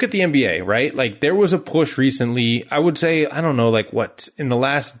 Yeah. I mean, look at the NBA, right? Like, there was a push recently. I would say, I don't know, like, what, in the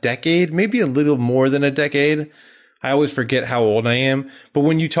last decade, maybe a little more than a decade. I always forget how old I am. But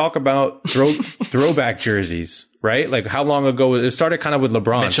when you talk about throwback jerseys, right? Like, how long ago it started? Kind of with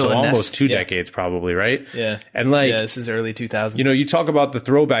LeBron, Mitchell so and almost Ness. 2 decades probably, right? Yeah. And like, this is early 2000s. you know, you talk about the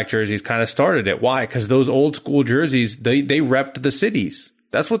throwback jerseys kind of started it. Why? Because those old school jerseys, they repped the cities.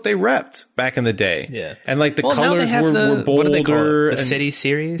 That's what they repped back in the day. Yeah. And like, the now colors they have were bolder. what do they call it? The and, City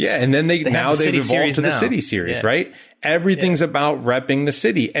Series? yeah. And then they've City evolved Series to the now. City Series, Yeah. right? Everything's about repping the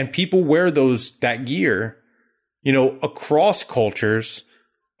city, and people wear that gear, you know, across cultures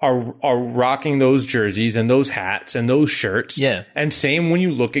are rocking those jerseys and those hats and those shirts. Yeah. And same when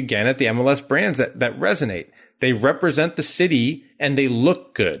you look again at the MLS brands that resonate. They represent the city and they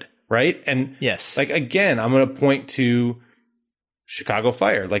look good, right? And Yes. like, again, I'm going to point to Chicago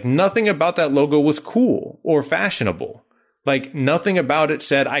Fire. Like, nothing about that logo was cool or fashionable. Like, nothing about it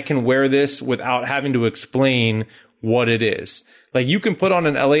said, I can wear this without having to explain what it is. Like, you can put on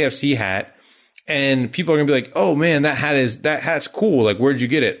an LAFC hat and people are going to be like, oh man, that hat's cool. Like, where'd you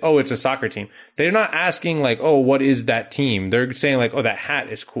get it? Oh, it's a soccer team. They're not asking like, oh, what is that team? They're saying like, oh, that hat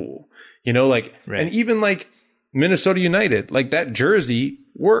is cool. You know, like, Right. And even like Minnesota United, like, that jersey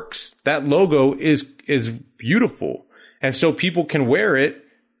works. That logo is beautiful. And so people can wear it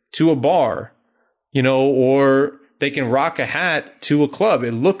to a bar, you know, or they can rock a hat to a club.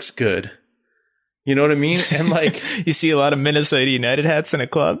 It looks good. You know what I mean? And like, you see a lot of Minnesota United hats in a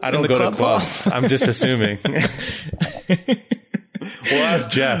club. I don't go to clubs. I'm just assuming. Well,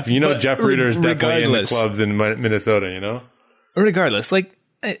 ask Jeff. You know, Jeff Reeder is definitely in the clubs in Minnesota, you know? Regardless, like,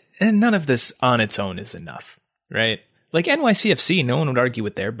 and none of this on its own is enough, right? Like, NYCFC, no one would argue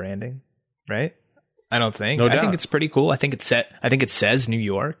with their branding, right? I don't think. No doubt. I think it's pretty cool. I think it says New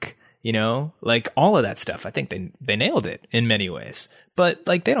York, you know, like, all of that stuff. I think they nailed it in many ways, but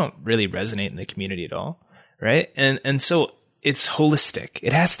like, they don't really resonate in the community at all, right? And so it's holistic.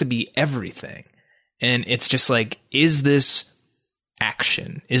 It has to be everything. And it's just like, is this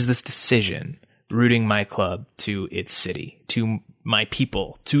action, is this decision rooting my club to its city, to my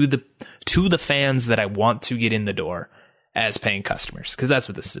people, to the fans that I want to get in the door as paying customers? Because that's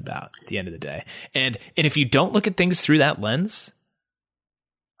what this is about at the end of the day. And if you don't look at things through that lens,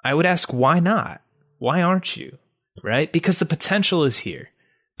 I would ask, why not? Why aren't you? Right? Because the potential is here.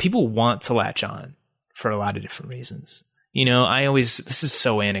 People want to latch on for a lot of different reasons. You know, this is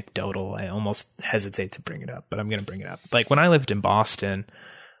so anecdotal, I almost hesitate to bring it up, but I'm going to bring it up. Like, when I lived in Boston,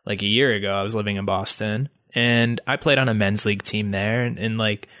 like a year ago, I was living in Boston, and I played on a men's league team there, and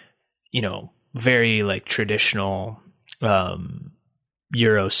like, you know, very like traditional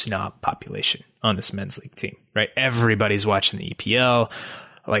Euro snob population on this men's league team, right? Everybody's watching the EPL.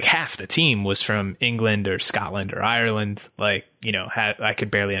 Like, half the team was from England or Scotland or Ireland. Like, you know, I could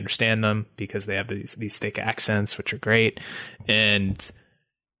barely understand them because they have these thick accents, which are great. And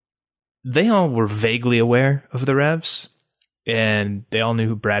they all were vaguely aware of the Revs, and they all knew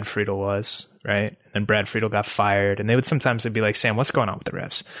who Brad Friedel was, right? And then Brad Friedel got fired, and they would sometimes be like, Sam, what's going on with the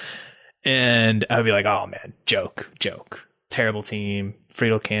refs? And I would be like, oh man, joke, terrible team.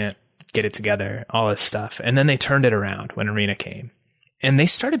 Friedel can't get it together, all this stuff. And then they turned it around when Arena came, and they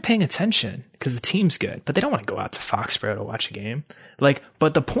started paying attention because the team's good, but they don't want to go out to Foxborough to watch a game. Like,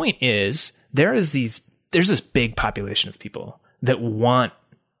 but the point is, there's this big population of people that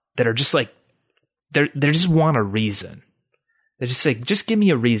are just like, they just want a reason. They're just like, just give me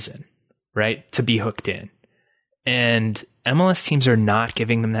a reason, right, to be hooked in. And MLS teams are not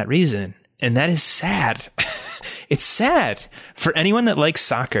giving them that reason. And that is sad. It's sad for anyone that likes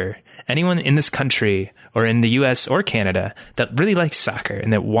soccer, anyone in this country or in the US or Canada that really likes soccer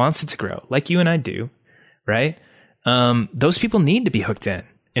and that wants it to grow, like you and I do, right? Those people need to be hooked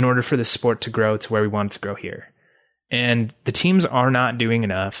in order for the sport to grow to where we want it to grow here. And the teams are not doing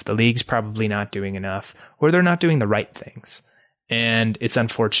enough. The league's probably not doing enough, or they're not doing the right things. And it's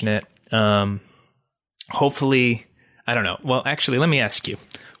unfortunate. Hopefully, I don't know. Well, actually, let me ask you,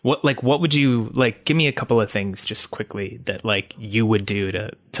 what would you like? Give me a couple of things just quickly that like you would do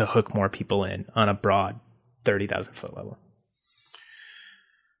to hook more people in on a broad 30,000 foot level.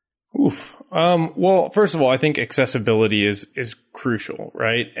 Oof. Well, first of all, I think accessibility is crucial,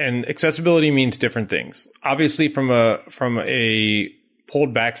 right? And accessibility means different things. Obviously, from a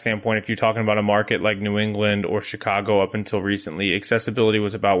pulled back standpoint, if you're talking about a market like New England or Chicago up until recently, accessibility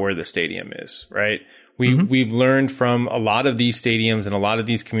was about where the stadium is, right? We've learned from a lot of these stadiums and a lot of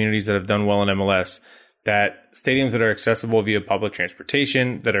these communities that have done well in MLS that stadiums that are accessible via public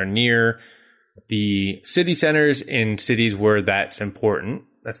transportation, that are near the city centers in cities where that's important,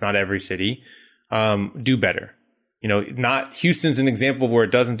 that's not every city, do better. You know, not Houston's an example of where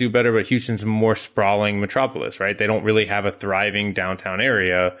it doesn't do better, but Houston's a more sprawling metropolis, right? They don't really have a thriving downtown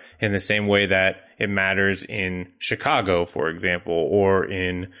area in the same way that it matters in Chicago, for example, or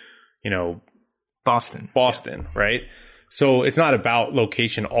in, you know, Boston, right? So it's not about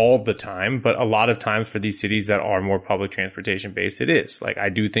location all the time, but a lot of times for these cities that are more public transportation based, it is. Like, I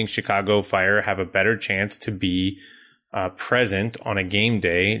do think Chicago Fire have a better chance to be present on a game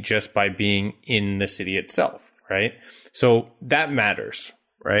day just by being in the city itself, right? So that matters,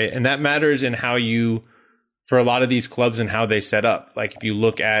 right? And that matters in how you, for a lot of these clubs and how they set up. Like if you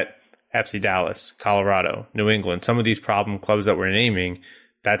look at FC Dallas, Colorado, New England, some of these problem clubs that we're naming,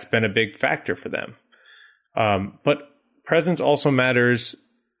 that's been a big factor for them. But presence also matters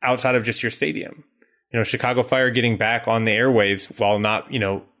outside of just your stadium. You know, Chicago Fire getting back on the airwaves while not, you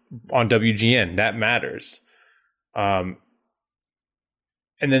know, on WGN, that matters. And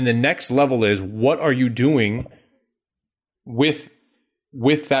then the next level is, what are you doing with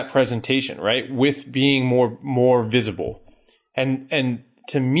that presentation, right? With being more visible. And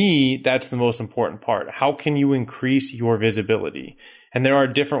to me, that's the most important part. How can you increase your visibility? And there are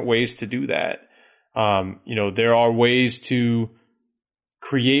different ways to do that. You know, there are ways to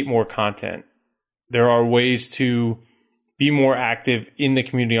create more content. There are ways to be more active in the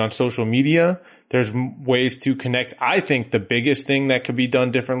community on social media. There's ways to connect. I think the biggest thing that could be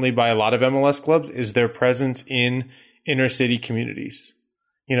done differently by a lot of MLS clubs is their presence in inner city communities.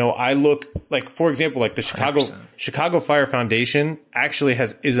 You know, I look like, for example, like the 100%. Chicago Fire Foundation actually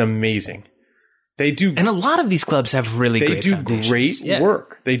is amazing. They do, and a lot of these clubs have really great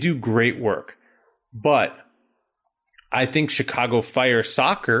work. They do great work. But I think Chicago Fire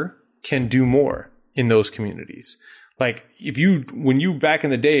Soccer can do more in those communities. Like when you back in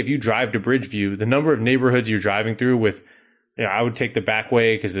the day, if you drive to Bridgeview, the number of neighborhoods you're driving through with, you know, I would take the back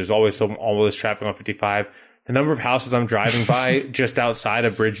way because there's always all this traffic on 55. The number of houses I'm driving by just outside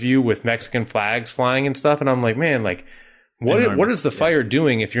of Bridgeview with Mexican flags flying and stuff. And I'm like, man, like what is the Fire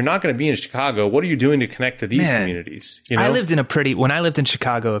doing? If you're not going to be in Chicago, what are you doing to connect to these communities? You know? When I lived in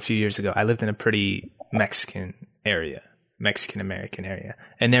Chicago a few years ago, I lived in a pretty Mexican American area.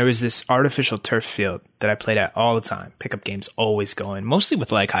 And there was this artificial turf field that I played at all the time. Pickup games always going, mostly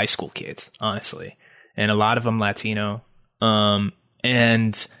with like high school kids, honestly. And a lot of them Latino.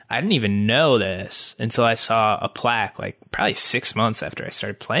 And I didn't even know this until I saw a plaque like probably 6 months after I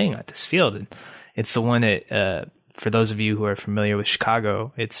started playing at this field. And it's the one that, for those of you who are familiar with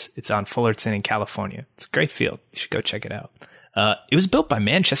Chicago, it's on Fullerton in California. It's a great field. You should go check it out. It was built by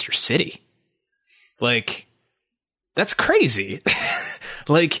Manchester City. Like, that's crazy.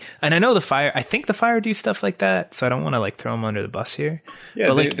 Like, and I know I think the Fire do stuff like that, so I don't want to like throw them under the bus here. Yeah,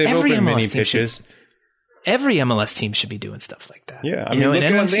 but like they've every opened MLS mini team pitches. Every MLS team should be doing stuff like that. Yeah, I mean, look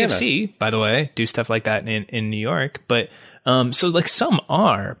and at NYCFC, by the way, do stuff like that in New York. But So like some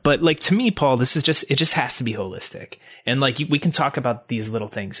are, but like to me, Paul, it just has to be holistic. And like we can talk about these little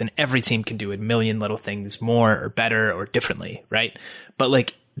things and every team can do a million little things more or better or differently. Right. But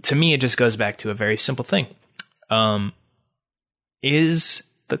like to me, it just goes back to a very simple thing. Is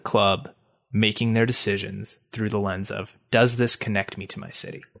the club making their decisions through the lens of, does this connect me to my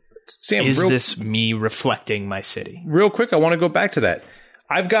city? Sam, is this me reflecting my city? Real quick, I want to go back to that.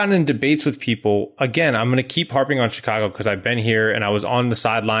 I've gotten in debates with people. Again, I'm going to keep harping on Chicago because I've been here and I was on the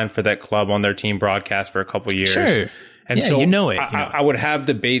sideline for that club on their team broadcast for a couple of years. Sure. And yeah, so you know it. I would have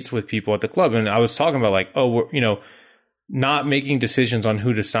debates with people at the club, and I was talking about like, not making decisions on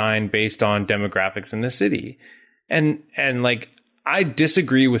who to sign based on demographics in the city. And like, I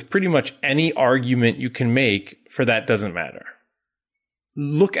disagree with pretty much any argument you can make for that doesn't matter.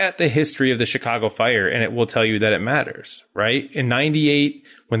 Look at the history of the Chicago Fire and it will tell you that it matters, right? In 98,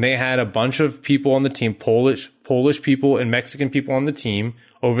 when they had a bunch of people on the team, Polish people and Mexican people on the team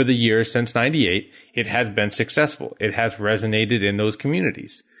over the years since 98, it has been successful. It has resonated in those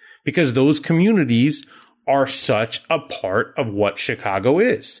communities because those communities are such a part of what Chicago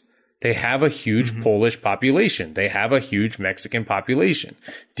is. They have a huge Polish population. They have a huge Mexican population.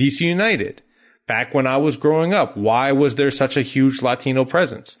 DC United. Back when I was growing up, why was there such a huge Latino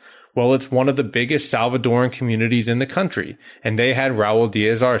presence? Well, it's one of the biggest Salvadoran communities in the country, and they had Raul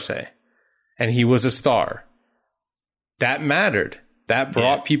Diaz Arce, and he was a star. That mattered. That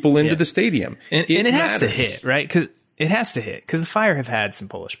brought people into the stadium. And it has to hit, right? Because it has to hit. Because the Fire have had some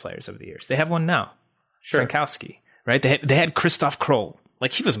Polish players over the years. They have one now. Sure. Frankowski, right? They had Krzysztof Kroll.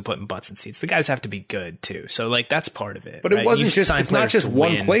 Like, he wasn't putting butts in seats. The guys have to be good, too. So, like, that's part of it. But it wasn't just, it's not just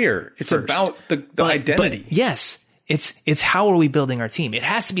one player. It's about the identity. But yes, it's how are we building our team? It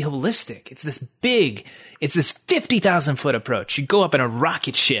has to be holistic. It's this 50,000 foot approach. You go up in a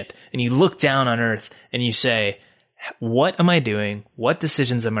rocket ship and you look down on Earth and you say, what am I doing? What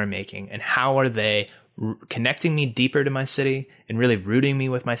decisions am I making? And how are they connecting me deeper to my city and really rooting me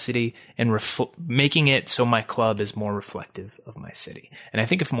with my city and making it so my club is more reflective of my city. And I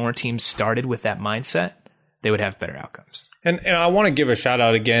think if more teams started with that mindset, they would have better outcomes. And I want to give a shout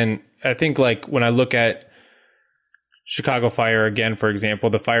out again. I think like when I look at Chicago Fire again, for example,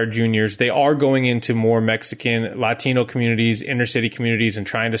 the Fire Juniors, they are going into more Mexican, Latino communities, inner city communities, and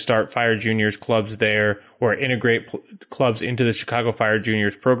trying to start Fire Juniors clubs there or integrate clubs into the Chicago Fire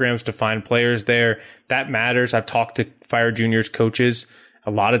Juniors programs to find players there. That matters. I've talked to Fire Juniors coaches.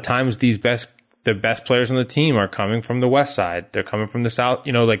 A lot of times the best players on the team are coming from the West Side. They're coming from the South,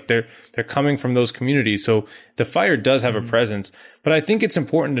 like they're coming from those communities. So the Fire does have a presence, but I think it's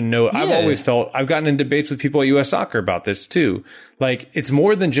important to note, I've always felt, I've gotten in debates with people at US Soccer about this too. Like, it's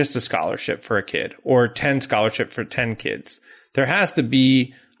more than just a scholarship for a kid or 10 scholarship for 10 kids. There has to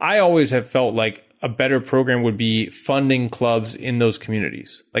be, I always have felt like a better program would be funding clubs in those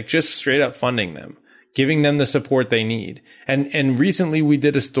communities, like just straight up funding them, giving them the support they need. And recently we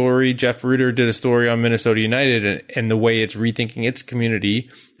did a story, Jeff Reuter did a story on Minnesota United and the way it's rethinking its community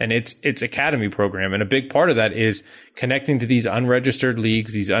and its academy program. And a big part of that is connecting to these unregistered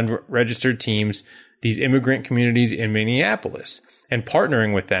leagues, these unregistered teams, these immigrant communities in Minneapolis and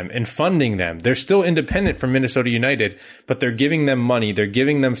partnering with them and funding them. They're still independent from Minnesota United, but they're giving them money. They're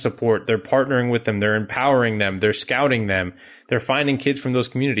giving them support. They're partnering with them. They're empowering them. They're scouting them. They're finding kids from those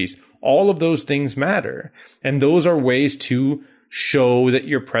communities. All of those things matter. And those are ways to show that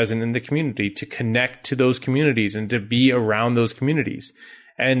you're present in the community, to connect to those communities and to be around those communities.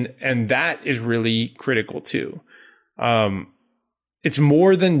 And that is really critical too. It's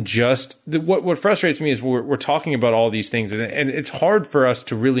more than just what frustrates me is we're talking about all these things and it's hard for us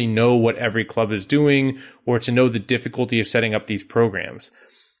to really know what every club is doing or to know the difficulty of setting up these programs.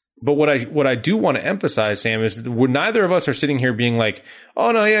 But what I do want to emphasize, Sam, is neither of us are sitting here being like,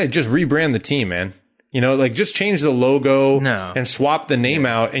 oh no, yeah, just rebrand the team, man. Like just change the logo and swap the name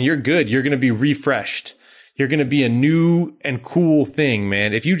out and you're good. You're going to be refreshed. You're going to be a new and cool thing,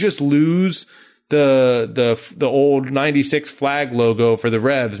 man. If you just lose the old 96 flag logo for the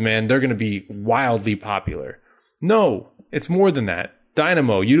Revs, man, they're going to be wildly popular. No, it's more than that.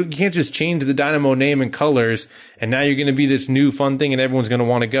 Dynamo. You can't just change the Dynamo name and colors and now you're going to be this new fun thing and everyone's going to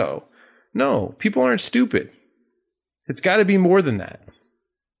want to go. No, people aren't stupid. It's got to be more than that.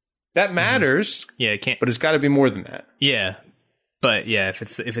 That matters. Yeah, it can't. But it's got to be more than that. Yeah. But yeah, if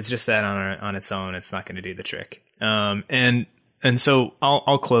it's just that on its own, it's not going to do the trick. And so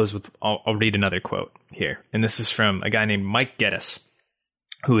I'll close with, I'll read another quote here. And this is from a guy named Mike Geddes,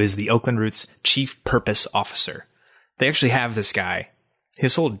 who is the Oakland Roots Chief Purpose Officer. They actually have this guy.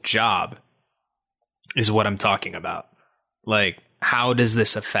 His whole job is what I'm talking about. Like, how does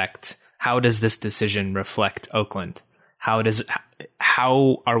this decision reflect Oakland?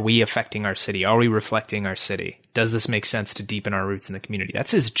 how are we affecting our city? Are we reflecting our city? Does this make sense to deepen our roots in the community?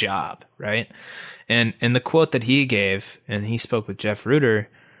 That's his job, right? And the quote that he gave, and he spoke with Jeff Rueter,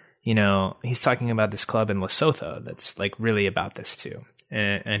 he's talking about this club in Lesotho that's like really about this too.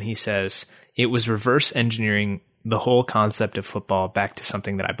 And he says, it was reverse engineering the whole concept of football back to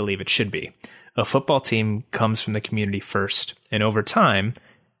something that I believe it should be. A football team comes from the community first, and over time,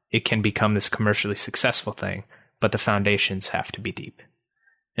 it can become this commercially successful thing, but the foundations have to be deep.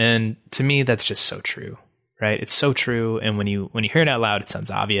 And to me, that's just so true, right? It's so true. And when you hear it out loud, it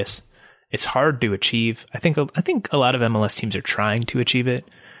sounds obvious. It's hard to achieve. I think a lot of MLS teams are trying to achieve it.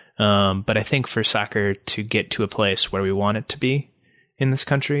 But I think for soccer to get to a place where we want it to be in this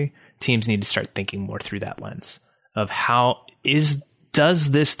country, teams need to start thinking more through that lens of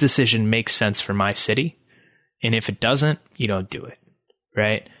does this decision make sense for my city? And if it doesn't, you don't do it,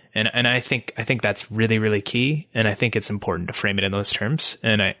 right? And I think that's really, really key. And I think it's important to frame it in those terms.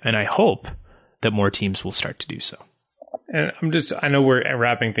 And I hope that more teams will start to do so. And I know we're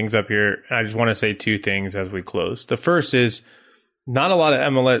wrapping things up here. And I just want to say two things as we close. The first is not a lot of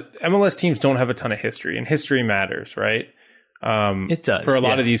MLS teams don't have a ton of history, and history matters, right? It does for a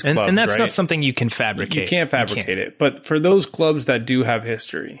lot of these clubs, and that's right? not something you can fabricate. You can't fabricate it. But for those clubs that do have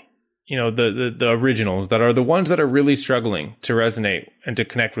history, the originals that are the ones that are really struggling to resonate and to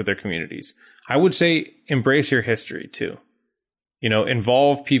connect with their communities, I would say embrace your history too.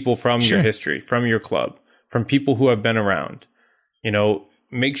 Involve people from your history, from your club, from people who have been around.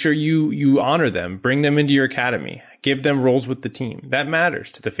 Make sure you honor them, bring them into your academy, give them roles with the team. That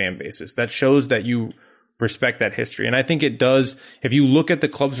matters to the fan bases. That shows that you respect that history. And I think it does. If you look at the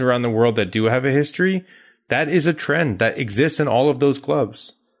clubs around the world that do have a history, that is a trend that exists in all of those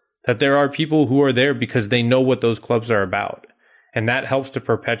clubs. That there are people who are there because they know what those clubs are about. And that helps to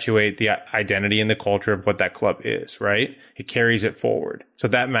perpetuate the identity and the culture of what that club is, right? It carries it forward. So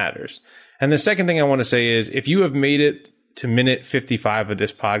that matters. And the second thing I want to say is, if you have made it to minute 55 of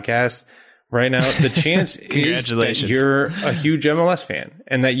this podcast right now, the chance is that you're a huge MLS fan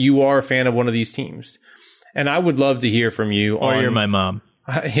and that you are a fan of one of these teams. And I would love to hear from you. Or you're my mom.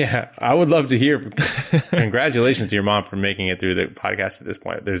 Yeah, I would love to hear. Congratulations to your mom for making it through the podcast at this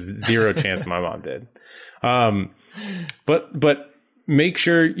point. There's zero chance my mom did. But make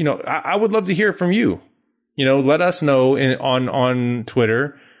sure, I would love to hear from you. Let us know on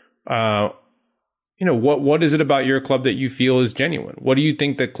Twitter. What is it about your club that you feel is genuine? What do you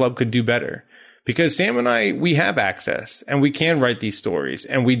think the club could do better? Because Sam and I, we have access and we can write these stories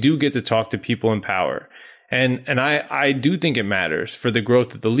and we do get to talk to people in power. And I do think it matters for the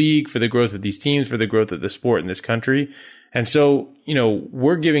growth of the league, for the growth of these teams, for the growth of the sport in this country. And so,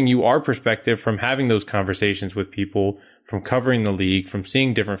 we're giving you our perspective from having those conversations with people, from covering the league, from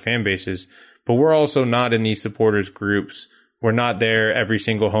seeing different fan bases. But we're also not in these supporters groups. We're not there every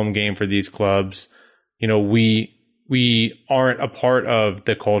single home game for these clubs. We aren't a part of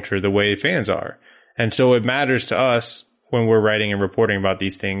the culture the way fans are. And so it matters to us when we're writing and reporting about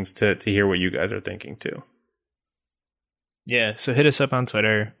these things to hear what you guys are thinking too. Yeah. So hit us up on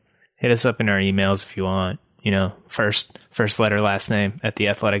Twitter, hit us up in our emails if you want, first letter, last name at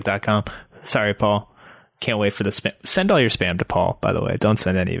theathletic.com. Sorry, Paul. Can't wait for the spam. Send all your spam to Paul, by the way. Don't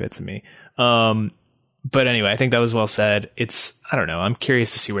send any of it to me. But anyway, I think that was well said. I don't know. I'm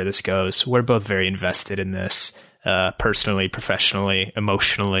curious to see where this goes. We're both very invested in this, personally, professionally,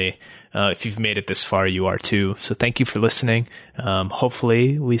 emotionally. If you've made it this far, you are too. So thank you for listening.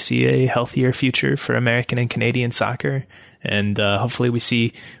 Hopefully we see a healthier future for American and Canadian soccer. And, hopefully we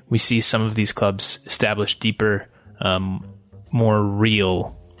see some of these clubs establish deeper, more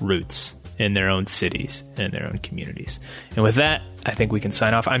real roots in their own cities and their own communities. And with that, I think we can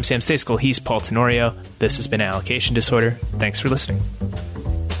sign off. I'm Sam Stejskal. He's Paul Tenorio. This has been Allocation Disorder. Thanks for listening.